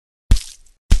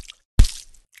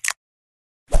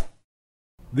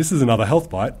This is another Health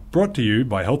Bite brought to you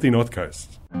by Healthy North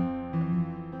Coast.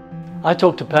 I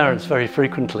talk to parents very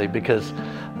frequently because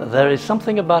there is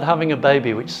something about having a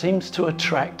baby which seems to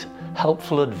attract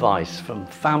helpful advice from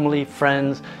family,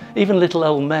 friends, even little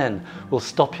old men will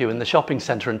stop you in the shopping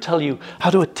centre and tell you how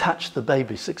to attach the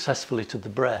baby successfully to the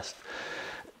breast.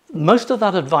 Most of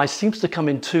that advice seems to come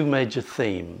in two major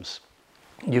themes.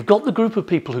 You've got the group of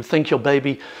people who think your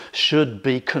baby should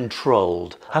be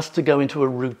controlled, has to go into a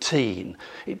routine.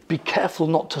 Be careful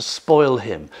not to spoil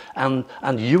him, and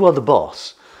you are the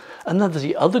boss. And then there's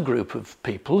the other group of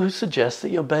people who suggest that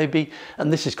your baby,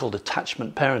 and this is called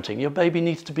attachment parenting, your baby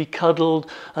needs to be cuddled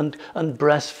and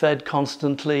breastfed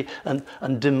constantly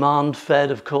and demand fed,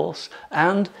 of course,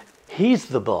 and he's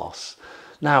the boss.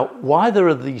 Now, why there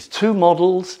are these two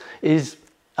models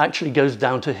actually goes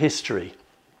down to history.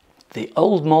 The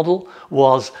old model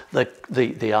was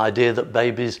the idea that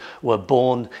babies were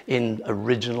born in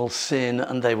original sin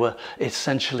and they were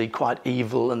essentially quite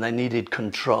evil and they needed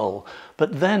control.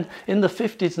 But then in the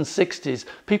 50s and 60s,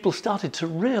 people started to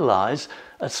realize,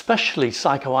 especially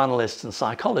psychoanalysts and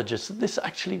psychologists, that this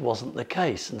actually wasn't the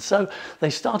case. And so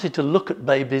they started to look at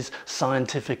babies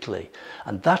scientifically.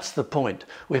 And that's the point.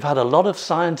 We've had a lot of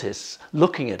scientists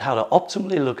looking at how to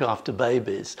optimally look after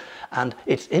babies. And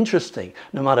it's interesting,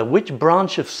 no matter which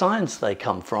branch of science they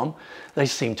come from, they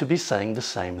seem to be saying the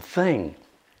same thing.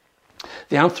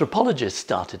 The anthropologists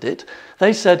started it.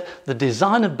 They said the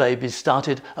design of babies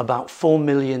started about 4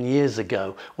 million years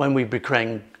ago when we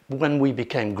became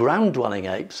ground-dwelling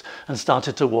apes and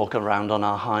started to walk around on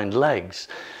our hind legs.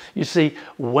 You see,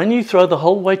 when you throw the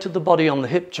whole weight of the body on the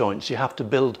hip joints, you have to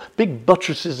build big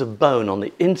buttresses of bone on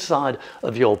the inside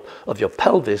of your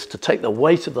pelvis to take the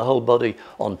weight of the whole body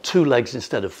on 2 legs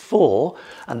instead of 4,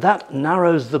 and that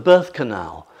narrows the birth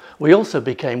canal. We also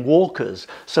became walkers,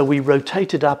 so we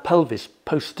rotated our pelvis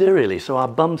posteriorly, so our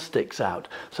bum sticks out.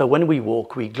 So when we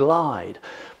walk, we glide.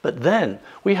 But then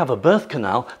we have a birth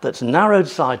canal that's narrowed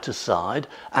side to side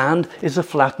and is a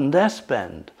flattened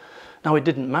S-bend. Now, it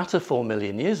didn't matter 4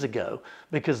 million years ago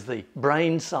because the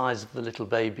brain size of the little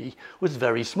baby was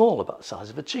very small, about the size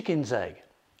of a chicken's egg.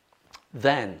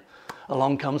 Then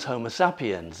along comes Homo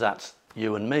sapiens, that's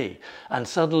you and me, and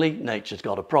suddenly nature's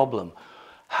got a problem.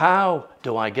 How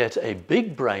do I get a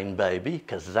big brain baby?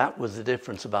 Because that was the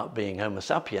difference about being Homo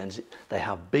sapiens. They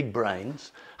have big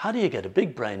brains. How do you get a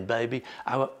big brain baby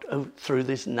out through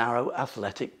this narrow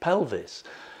athletic pelvis?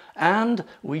 And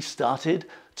we started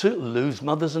to lose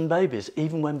mothers and babies,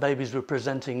 even when babies were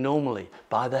presenting normally,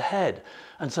 by the head.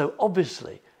 And so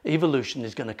obviously, evolution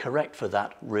is going to correct for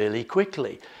that really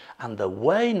quickly. And the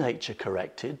way nature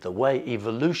corrected, the way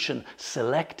evolution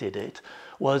selected it,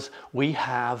 was we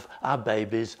have our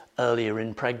babies earlier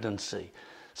in pregnancy.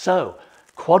 So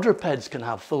quadrupeds can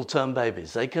have full-term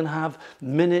babies. They can have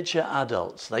miniature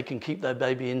adults. They can keep their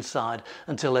baby inside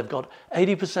until they've got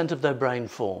 80% of their brain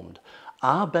formed.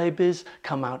 Our babies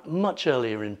come out much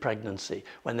earlier in pregnancy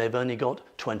when they've only got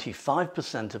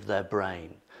 25% of their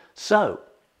brain. So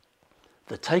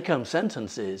the take-home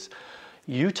sentence is,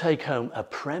 you take home a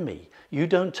preemie. You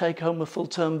don't take home a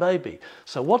full-term baby.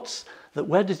 So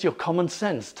where does your common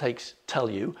sense tell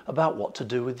you about what to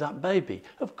do with that baby?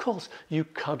 Of course, you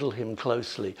cuddle him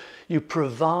closely. You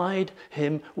provide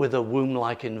him with a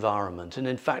womb-like environment. And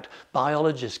in fact,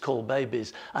 biologists call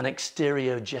babies an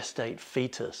exteriogestate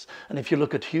fetus. And if you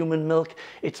look at human milk,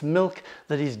 it's milk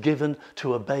that is given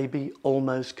to a baby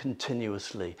almost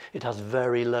continuously. It has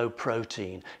very low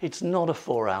protein. It's not a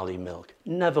 4-hourly milk,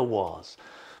 never was.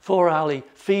 4-hourly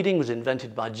feeding was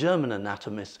invented by German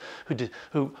anatomists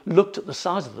who looked at the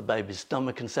size of the baby's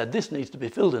stomach and said this needs to be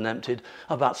filled and emptied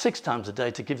about 6 times a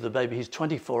day to give the baby his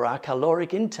 24-hour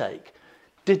caloric intake.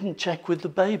 Didn't check with the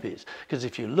babies, because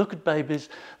if you look at babies,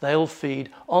 they'll feed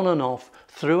on and off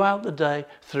throughout the day,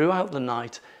 throughout the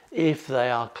night, if they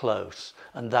are close.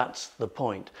 And that's the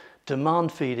point.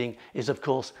 Demand feeding is, of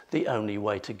course, the only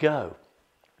way to go.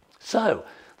 So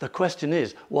the question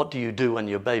is, what do you do when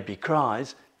your baby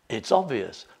cries? It's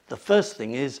obvious. The first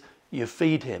thing is you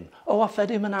feed him. Oh, I fed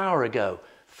him an hour ago.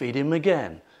 Feed him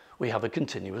again. We have a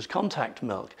continuous contact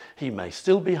milk. He may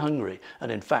still be hungry.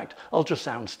 And in fact,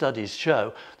 ultrasound studies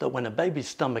show that when a baby's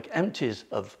stomach empties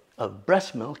of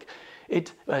breast milk,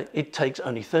 it takes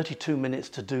only 32 minutes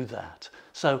to do that.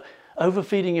 So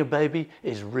overfeeding your baby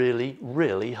is really,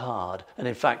 really hard. And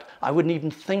in fact, I wouldn't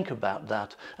even think about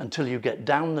that until you get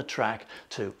down the track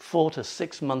to 4 to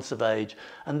 6 months of age.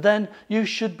 And then you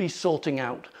should be sorting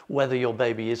out whether your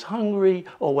baby is hungry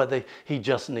or whether he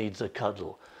just needs a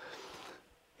cuddle.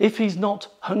 If he's not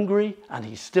hungry and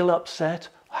he's still upset,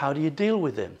 how do you deal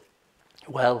with him?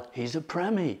 Well, he's a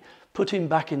preemie. put him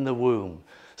back in the womb.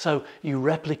 So you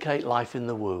replicate life in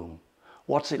the womb.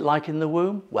 What's it like in the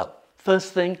womb? Well,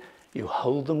 first thing, you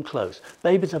hold them close.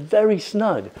 Babies are very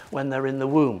snug when they're in the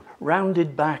womb.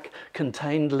 Rounded back,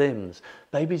 contained limbs.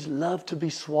 Babies love to be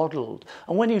swaddled.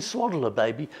 And when you swaddle a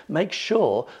baby, make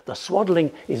sure the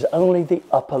swaddling is only the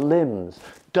upper limbs.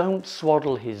 Don't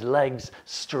swaddle his legs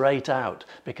straight out,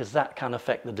 because that can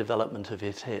affect the development of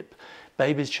his hip.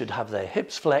 Babies should have their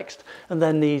hips flexed and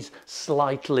their knees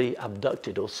slightly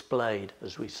abducted or splayed,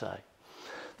 as we say.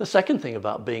 The second thing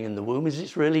about being in the womb is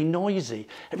it's really noisy.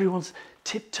 Everyone's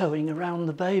tiptoeing around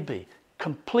the baby.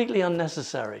 Completely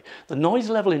unnecessary. The noise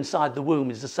level inside the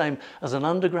womb is the same as an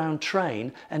underground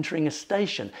train entering a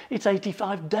station. It's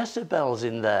 85 decibels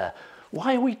in there.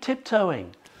 Why are we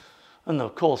tiptoeing? And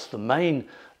of course, the main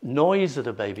noise that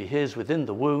a baby hears within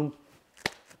the womb,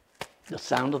 the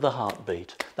sound of the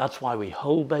heartbeat. That's why we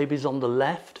hold babies on the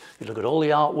left. You look at all the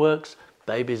artworks,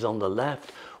 babies on the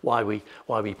left. Why we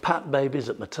pat babies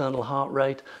at maternal heart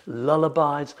rate,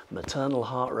 lullabies, maternal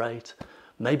heart rate.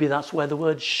 Maybe that's where the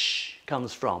word shh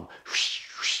comes from.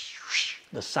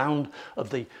 The sound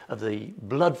of the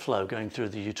blood flow going through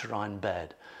the uterine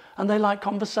bed. And they like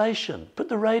conversation. Put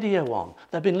the radio on.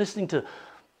 They've been listening to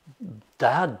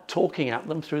Dad talking at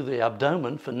them through the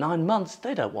abdomen for 9 months.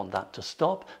 They don't want that to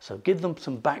stop. So give them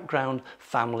some background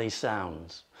family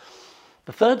sounds.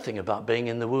 The third thing about being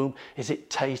in the womb is it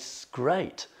tastes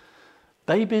great.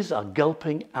 Babies are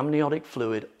gulping amniotic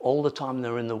fluid all the time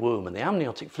they're in the womb, and the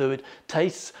amniotic fluid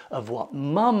tastes of what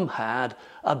mum had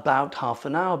about half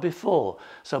an hour before.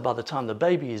 So by the time the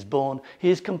baby is born,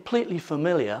 he is completely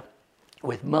familiar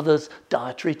with mother's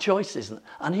dietary choices,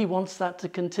 and he wants that to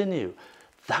continue.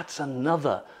 That's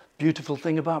another beautiful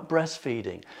thing about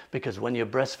breastfeeding, because when you're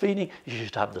breastfeeding, you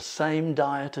should have the same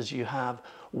diet as you have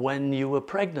when you were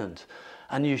pregnant.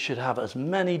 And you should have as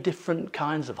many different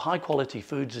kinds of high quality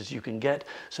foods as you can get,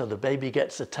 so the baby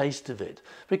gets a taste of it.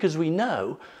 Because we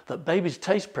know that babies'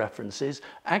 taste preferences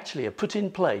actually are put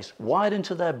in place, wired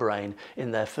into their brain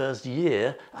in their first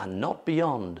year and not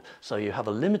beyond. So you have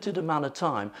a limited amount of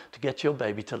time to get your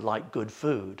baby to like good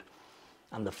food.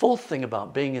 And the fourth thing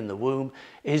about being in the womb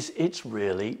is it's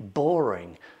really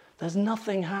boring. There's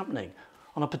nothing happening.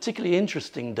 On a particularly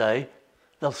interesting day,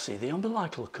 they'll see the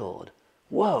umbilical cord.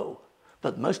 Whoa!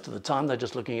 But most of the time they're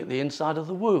just looking at the inside of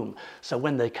the womb. So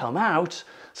when they come out,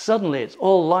 suddenly it's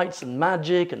all lights and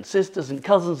magic and sisters and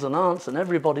cousins and aunts and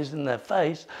everybody's in their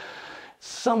face.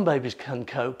 Some babies can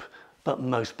cope, but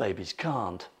most babies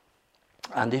can't.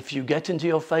 And if you get into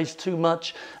your face too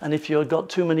much, and if you've got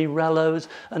too many rellos,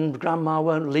 and grandma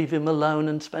won't leave him alone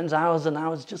and spends hours and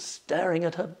hours just staring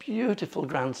at her beautiful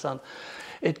grandson,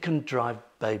 it can drive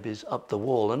babies up the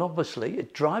wall. And obviously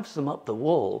it drives them up the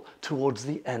wall towards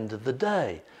the end of the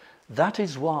day. That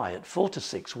is why at 4 to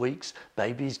 6 weeks,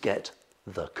 babies get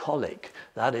the colic.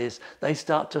 That is, they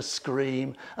start to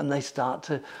scream and they start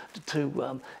to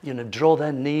draw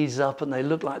their knees up and they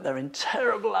look like they're in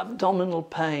terrible abdominal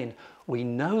pain. We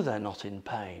know they're not in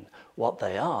pain. What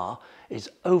they are is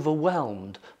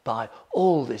overwhelmed by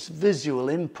all this visual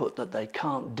input that they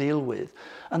can't deal with,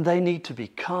 and they need to be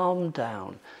calmed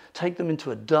down. Take them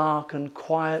into a dark and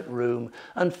quiet room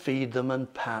and feed them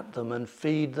and pat them and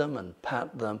feed them and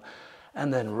pat them,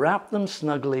 and then wrap them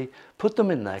snugly, put them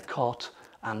in their cot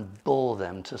and bore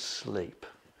them to sleep.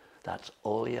 That's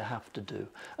all you have to do.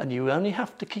 And you only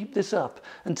have to keep this up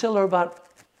until they're about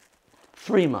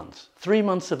 3 months. 3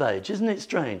 months of age. Isn't it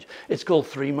strange? It's called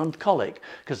 3-month colic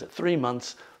because at 3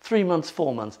 months,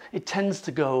 4 months, it tends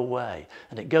to go away.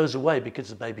 And it goes away because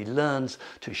the baby learns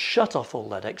to shut off all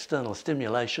that external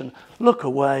stimulation, look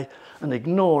away and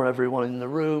ignore everyone in the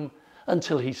room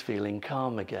until he's feeling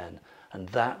calm again. And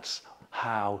that's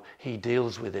how he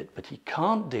deals with it. But he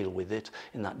can't deal with it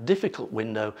in that difficult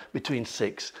window between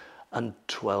 6 and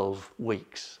 12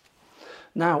 weeks.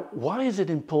 Now, why is it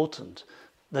important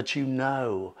that you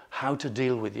know how to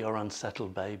deal with your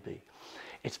unsettled baby?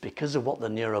 It's because of what the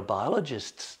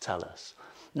neurobiologists tell us.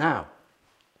 Now,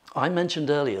 I mentioned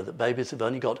earlier that babies have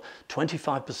only got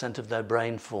 25% of their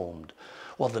brain formed.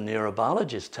 What the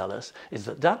neurobiologists tell us is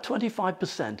that that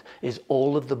 25% is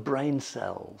all of the brain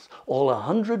cells. All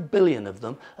 100 billion of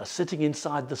them are sitting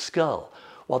inside the skull.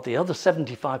 What the other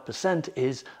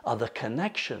 75% are the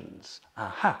connections.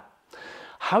 Aha!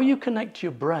 How you connect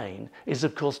your brain is,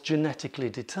 of course, genetically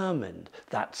determined.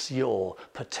 That's your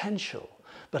potential.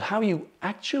 But how you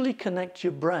actually connect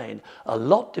your brain, a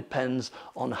lot depends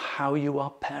on how you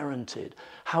are parented,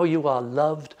 how you are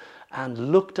loved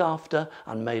and looked after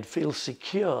and made feel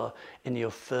secure in your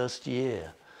first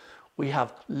year. We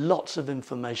have lots of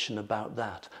information about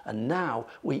that. And now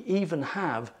we even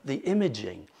have the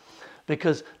imaging.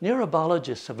 because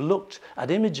neurobiologists have looked at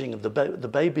imaging of the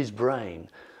baby's brain.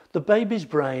 The baby's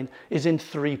brain is in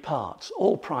 3 parts.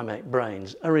 All primate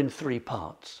brains are in 3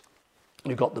 parts.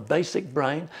 You've got the basic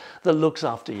brain that looks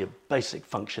after your basic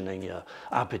functioning, your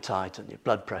appetite and your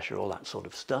blood pressure, all that sort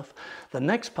of stuff. The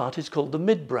next part is called the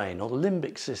midbrain or the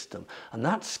limbic system, and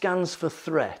that scans for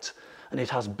threat. And it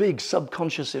has big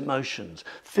subconscious emotions: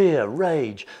 fear,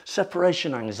 rage,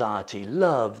 separation anxiety,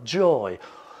 love, joy.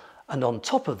 And on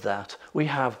top of that, we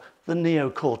have the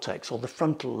neocortex or the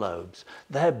frontal lobes.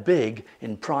 They're big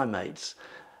in primates.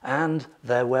 And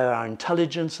they're where our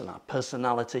intelligence and our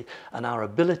personality and our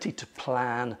ability to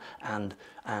plan and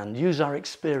use our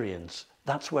experience,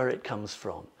 that's where it comes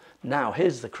from. Now,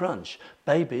 here's the crunch.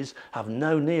 Babies have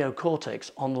no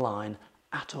neocortex online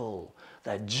at all.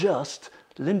 They're just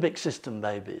limbic system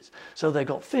babies. So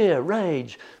they've got fear,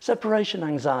 rage, separation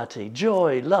anxiety,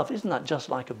 joy, love. Isn't that just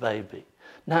like a baby?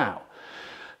 Now,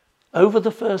 over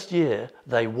the first year,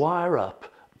 they wire up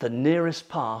the nearest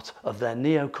part of their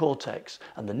neocortex,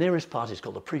 and the nearest part is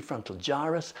called the prefrontal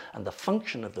gyrus, and the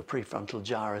function of the prefrontal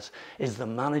gyrus is the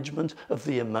management of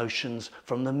the emotions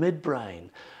from the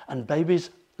midbrain. And babies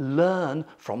learn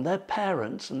from their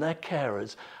parents and their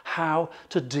carers how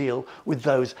to deal with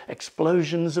those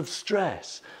explosions of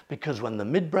stress, because when the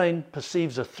midbrain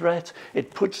perceives a threat, it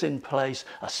puts in place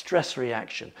a stress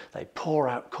reaction. They pour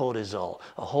out cortisol,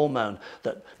 a hormone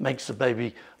that makes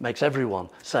everyone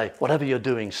say, whatever you're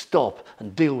doing, stop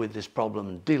and deal with this problem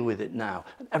and deal with it now,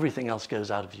 and everything else goes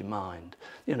out of your mind.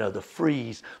 You know, the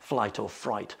freeze, flight or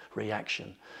fright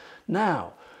reaction.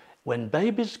 Now, when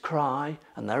babies cry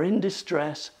and they're in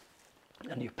distress,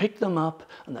 and you pick them up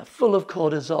and they're full of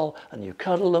cortisol and you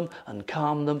cuddle them and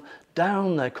calm them,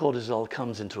 down their cortisol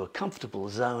comes into a comfortable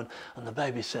zone, and the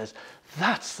baby says,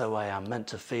 that's the way I'm meant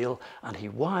to feel, and he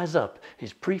wires up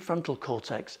his prefrontal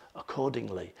cortex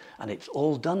accordingly. And it's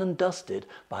all done and dusted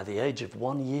by the age of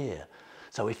 1 year.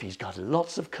 So if he's got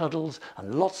lots of cuddles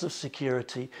and lots of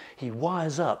security, he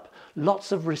wires up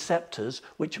lots of receptors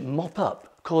which mop up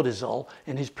cortisol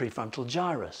in his prefrontal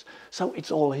gyrus. So it's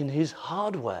all in his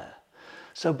hardware.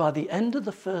 So by the end of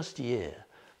the first year,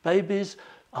 babies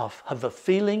have a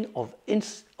feeling of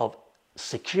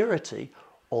security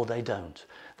or they don't.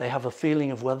 They have a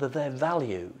feeling of whether they're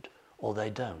valued or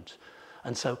they don't.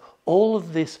 And so all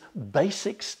of this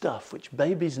basic stuff which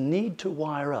babies need to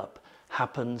wire up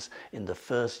happens in the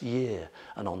first year.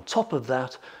 And on top of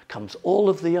that comes all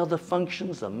of the other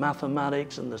functions, the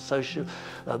mathematics and the social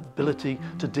ability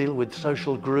to deal with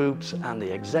social groups and the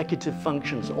executive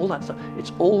functions, all that stuff.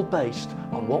 It's all based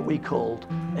on what we called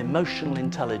emotional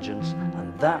intelligence,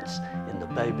 and that's in the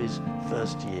baby's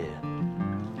first year.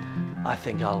 I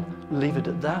think I'll leave it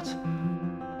at that.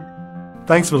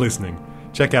 Thanks for listening.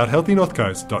 Check out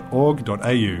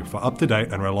healthynorthcoast.org.au for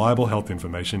up-to-date and reliable health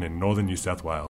information in northern New South Wales.